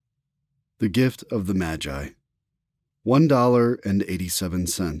The gift of the Magi.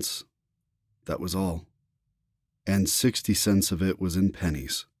 $1.87. That was all. And 60 cents of it was in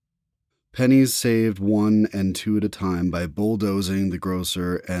pennies. Pennies saved 1 and 2 at a time by bulldozing the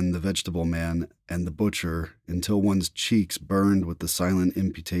grocer and the vegetable man and the butcher until one's cheeks burned with the silent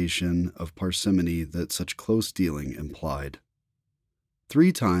imputation of parsimony that such close dealing implied.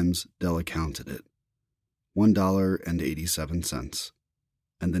 3 times Della counted it. $1.87.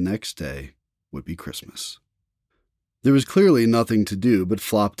 And the next day would be Christmas. There was clearly nothing to do but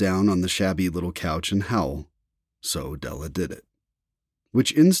flop down on the shabby little couch and howl. So Della did it.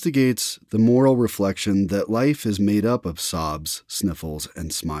 Which instigates the moral reflection that life is made up of sobs, sniffles,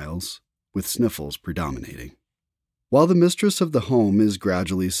 and smiles, with sniffles predominating. While the mistress of the home is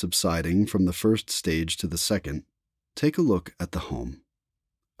gradually subsiding from the first stage to the second, take a look at the home.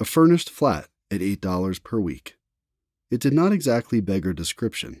 A furnished flat at $8 per week. It did not exactly beggar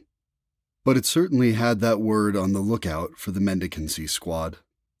description, but it certainly had that word on the lookout for the mendicancy squad.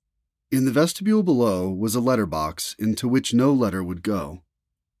 In the vestibule below was a letterbox into which no letter would go,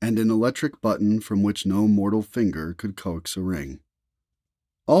 and an electric button from which no mortal finger could coax a ring.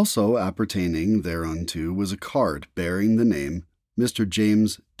 Also appertaining thereunto was a card bearing the name Mr.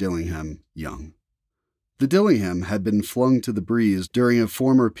 James Dillingham Young. The Dillingham had been flung to the breeze during a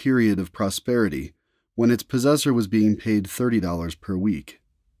former period of prosperity, when its possessor was being paid $30 per week.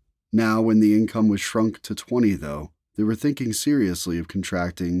 Now, when the income was shrunk to $20, though, they were thinking seriously of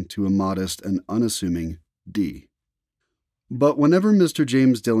contracting to a modest and unassuming D. But whenever Mr.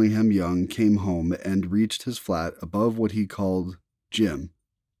 James Dillingham Young came home and reached his flat above what he called Jim,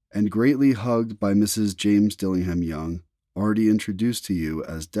 and greatly hugged by Mrs. James Dillingham Young, already introduced to you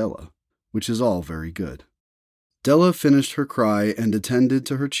as Della, which is all very good. Della finished her cry and attended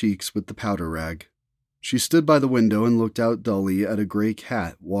to her cheeks with the powder rag. She stood by the window and looked out dully at a gray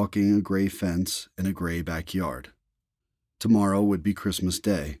cat walking a gray fence in a gray backyard. Tomorrow would be Christmas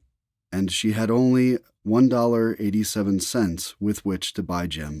Day, and she had only $1.87 with which to buy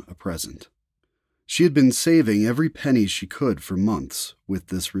Jim a present. She had been saving every penny she could for months, with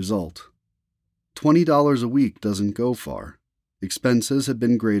this result. $20 a week doesn't go far. Expenses had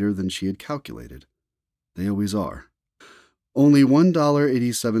been greater than she had calculated. They always are. Only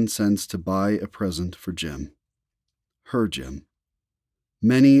 $1.87 to buy a present for Jim. Her Jim.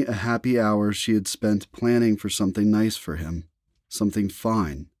 Many a happy hour she had spent planning for something nice for him, something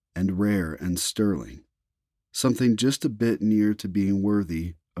fine and rare and sterling, something just a bit near to being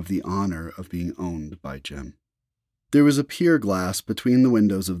worthy of the honor of being owned by Jim. There was a pier glass between the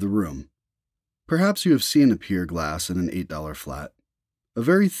windows of the room. Perhaps you have seen a pier glass in an $8 flat. A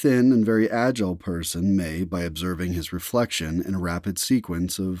very thin and very agile person may, by observing his reflection in a rapid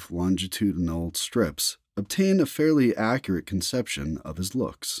sequence of longitudinal strips, obtain a fairly accurate conception of his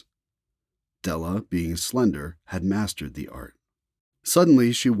looks. Della, being slender, had mastered the art.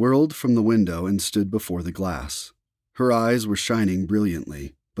 Suddenly she whirled from the window and stood before the glass. Her eyes were shining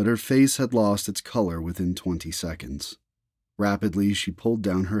brilliantly, but her face had lost its color within 20 seconds. Rapidly she pulled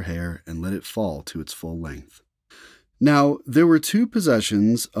down her hair and let it fall to its full length. Now, there were 2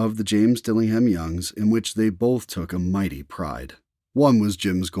 possessions of the James Dillingham Youngs in which they both took a mighty pride. One was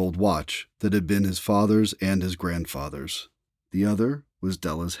Jim's gold watch that had been his father's and his grandfather's. The other was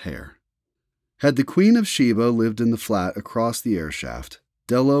Della's hair. Had the Queen of Sheba lived in the flat across the air shaft,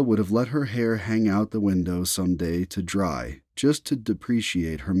 Della would have let her hair hang out the window some day to dry, just to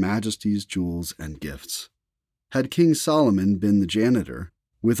depreciate Her Majesty's jewels and gifts. Had King Solomon been the janitor,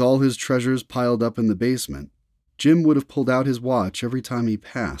 with all his treasures piled up in the basement, Jim would have pulled out his watch every time he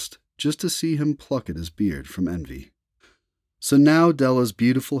passed, just to see him pluck at his beard from envy. So now Della's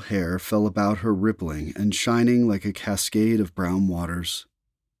beautiful hair fell about her rippling and shining like a cascade of brown waters.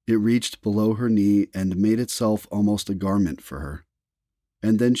 It reached below her knee and made itself almost a garment for her.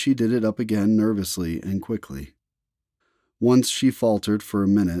 And then she did it up again nervously and quickly. Once she faltered for a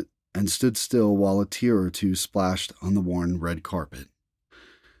minute and stood still while a tear or 2 splashed on the worn red carpet.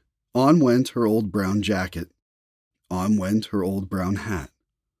 On went her old brown jacket. On went her old brown hat.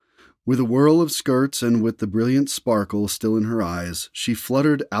 With a whirl of skirts and with the brilliant sparkle still in her eyes, she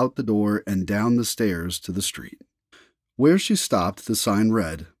fluttered out the door and down the stairs to the street. Where she stopped, the sign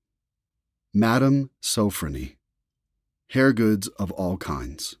read, Madame Sophrony. Hair goods of all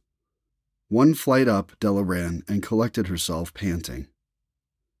kinds. 1 flight up, Della ran and collected herself, panting.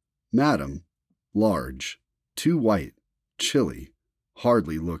 Madame, large, too white, chilly,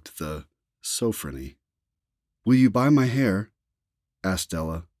 hardly looked the Sophrony. Will you buy my hair? Asked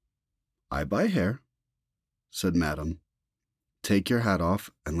Della. I buy hair, said Madame. Take your hat off,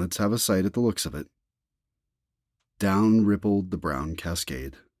 and let's have a sight at the looks of it. Down rippled the brown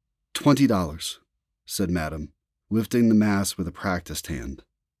cascade. $20, said Madame, lifting the mass with a practiced hand.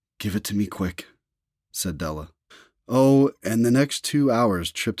 Give it to me quick, said Della. Oh, and the next 2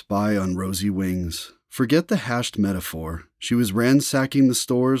 hours tripped by on rosy wings. Forget the hashed metaphor. She was ransacking the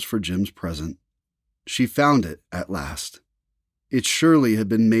stores for Jim's present. She found it at last. It surely had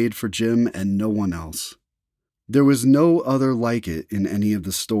been made for Jim and no one else. There was no other like it in any of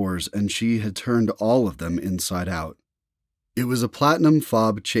the stores, and she had turned all of them inside out. It was a platinum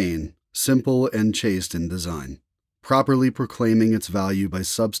fob chain, simple and chaste in design, properly proclaiming its value by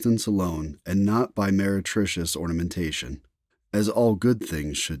substance alone and not by meretricious ornamentation, as all good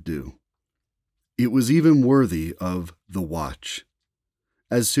things should do. It was even worthy of the watch.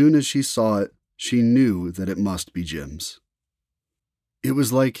 As soon as she saw it, she knew that it must be Jim's. It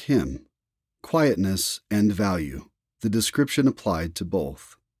was like him, quietness and value. The description applied to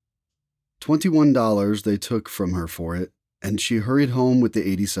both. $21 they took from her for it, and she hurried home with the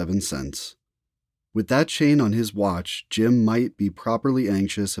 87 cents. With that chain on his watch, Jim might be properly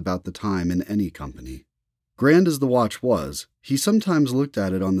anxious about the time in any company. Grand as the watch was, he sometimes looked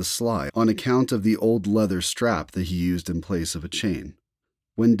at it on the sly on account of the old leather strap that he used in place of a chain.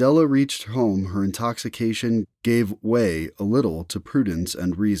 When Della reached home, her intoxication gave way a little to prudence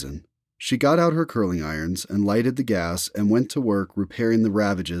and reason. She got out her curling irons and lighted the gas and went to work repairing the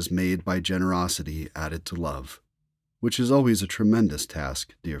ravages made by generosity added to love, which is always a tremendous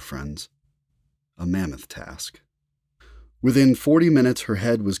task, dear friends. A mammoth task. Within 40 minutes, her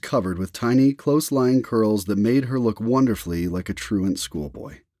head was covered with tiny, close-lying curls that made her look wonderfully like a truant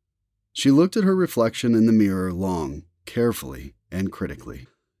schoolboy. She looked at her reflection in the mirror long, carefully, and critically.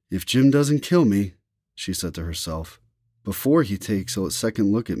 If Jim doesn't kill me, she said to herself, before he takes a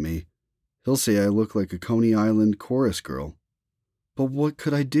second look at me, he'll say I look like a Coney Island chorus girl. But what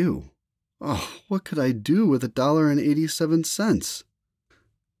could I do? Oh, what could I do with $1.87?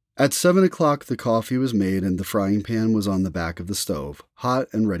 At 7 o'clock, the coffee was made and the frying pan was on the back of the stove, hot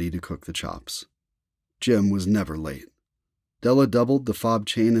and ready to cook the chops. Jim was never late. Della doubled the fob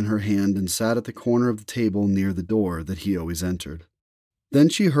chain in her hand and sat at the corner of the table near the door that he always entered. Then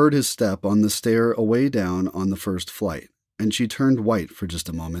she heard his step on the stair away down on the first flight, and she turned white for just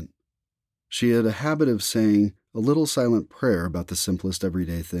a moment. She had a habit of saying a little silent prayer about the simplest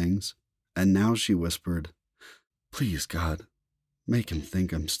everyday things, and now she whispered, "Please, God, make him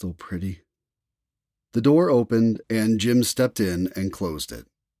think I'm still pretty." The door opened, and Jim stepped in and closed it.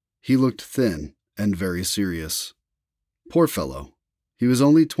 He looked thin and very serious. Poor fellow. He was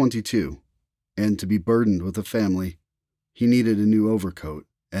only 22, and to be burdened with a family, he needed a new overcoat,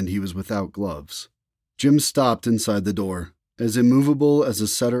 and he was without gloves. Jim stopped inside the door, as immovable as a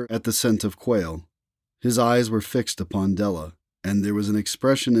setter at the scent of quail. His eyes were fixed upon Della, and there was an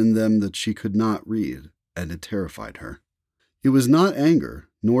expression in them that she could not read, and it terrified her. It was not anger,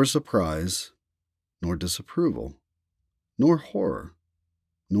 nor surprise, nor disapproval, nor horror,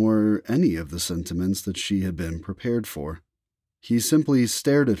 nor any of the sentiments that she had been prepared for. He simply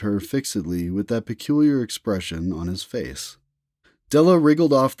stared at her fixedly with that peculiar expression on his face. Della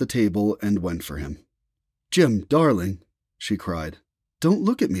wriggled off the table and went for him. "Jim, darling," she cried, "don't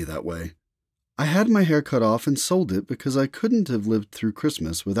look at me that way. I had my hair cut off and sold it because I couldn't have lived through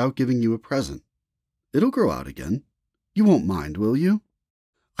Christmas without giving you a present. It'll grow out again. You won't mind, will you?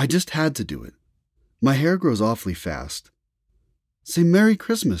 I just had to do it. My hair grows awfully fast. Say Merry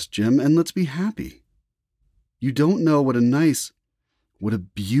Christmas, Jim, and let's be happy. You don't know what a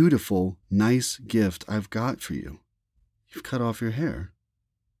beautiful, nice gift I've got for you." "You've cut off your hair?"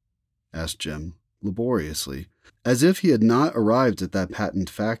 asked Jim, laboriously, as if he had not arrived at that patent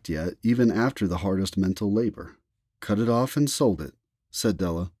fact yet, even after the hardest mental labor. "Cut it off and sold it," said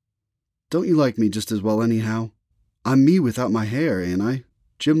Della. "Don't you like me just as well anyhow? I'm me without my hair, ain't I?"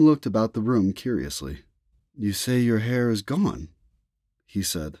 Jim looked about the room curiously. "You say your hair is gone," he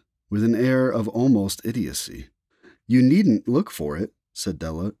said, with an air of almost idiocy. "You needn't look for it," said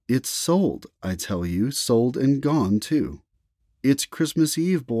Della. "It's sold, I tell you, sold and gone, too. It's Christmas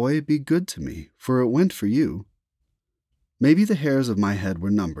Eve, boy, be good to me, for it went for you. Maybe the hairs of my head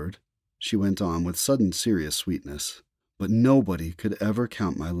were numbered," she went on with sudden serious sweetness, "but nobody could ever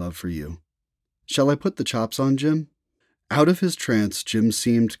count my love for you. Shall I put the chops on, Jim?" Out of his trance, Jim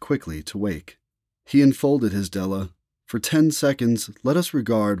seemed quickly to wake. He enfolded his Della. For 10 seconds, let us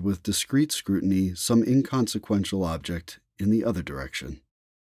regard with discreet scrutiny some inconsequential object in the other direction.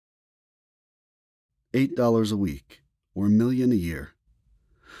 $8 a week, or $1,000,000 a year.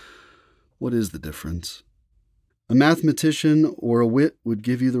 What is the difference? A mathematician or a wit would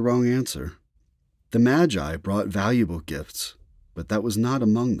give you the wrong answer. The Magi brought valuable gifts, but that was not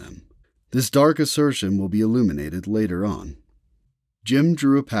among them. This dark assertion will be illuminated later on. Jim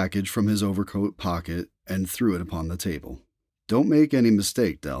drew a package from his overcoat pocket and threw it upon the table. "Don't make any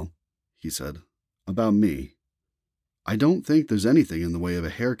mistake, Dell," he said, "about me. I don't think there's anything in the way of a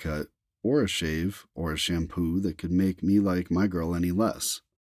haircut or a shave or a shampoo that could make me like my girl any less.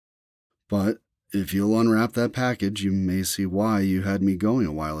 But if you'll unwrap that package, you may see why you had me going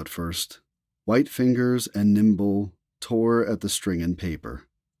a while at first." White fingers and nimble tore at the string and paper.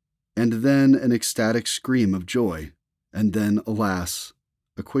 And then an ecstatic scream of joy, and then, alas,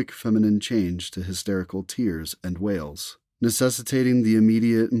 a quick feminine change to hysterical tears and wails, necessitating the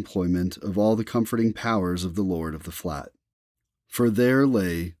immediate employment of all the comforting powers of the lord of the flat. For there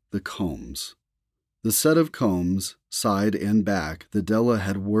lay the combs. The set of combs, side and back, that Della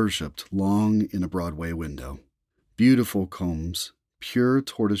had worshipped long in a Broadway window. Beautiful combs, pure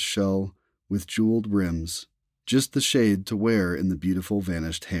tortoiseshell with jeweled rims, just the shade to wear in the beautiful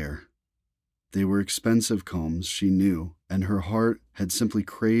vanished hair. They were expensive combs, she knew, and her heart had simply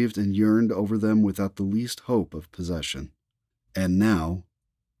craved and yearned over them without the least hope of possession. And now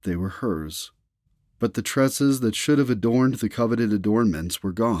they were hers. But the tresses that should have adorned the coveted adornments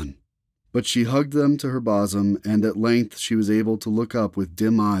were gone. But she hugged them to her bosom, and at length she was able to look up with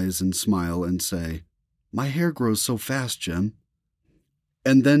dim eyes and smile and say, "My hair grows so fast, Jim."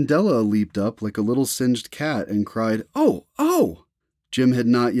 And then Della leaped up like a little singed cat and cried, "Oh, oh!" Jim had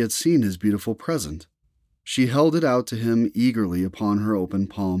not yet seen his beautiful present. She held it out to him eagerly upon her open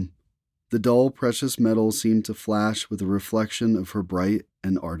palm. The dull, precious metal seemed to flash with a reflection of her bright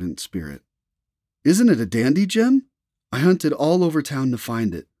and ardent spirit. "Isn't it a dandy, Jim? I hunted all over town to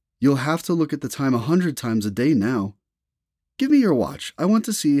find it. You'll have to look at the time 100 times a day now. Give me your watch. I want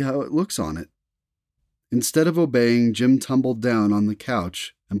to see how it looks on it." Instead of obeying, Jim tumbled down on the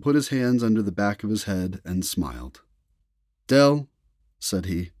couch and put his hands under the back of his head and smiled. "Dell," said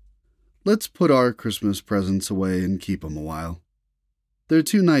he, "let's put our Christmas presents away and keep 'em a while. They're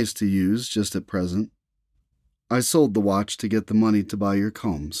too nice to use just at present. I sold the watch to get the money to buy your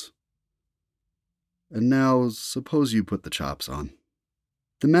combs. And now, suppose you put the chops on."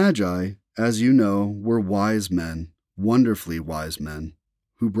 The Magi, as you know, were wise men, wonderfully wise men,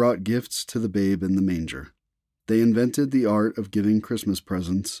 who brought gifts to the babe in the manger. They invented the art of giving Christmas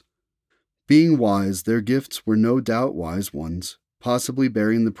presents. Being wise, their gifts were no doubt wise ones, possibly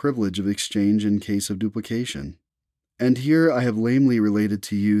bearing the privilege of exchange in case of duplication. And here I have lamely related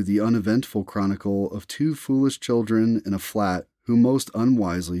to you the uneventful chronicle of two foolish children in a flat who most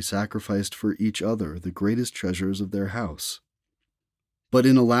unwisely sacrificed for each other the greatest treasures of their house. But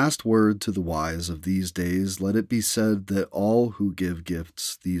in a last word to the wise of these days, let it be said that all who give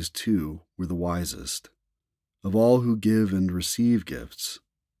gifts, these two were the wisest. Of all who give and receive gifts,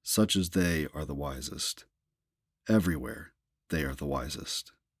 such as they are the wisest. Everywhere they are the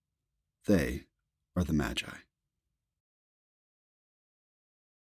wisest. They are the Magi.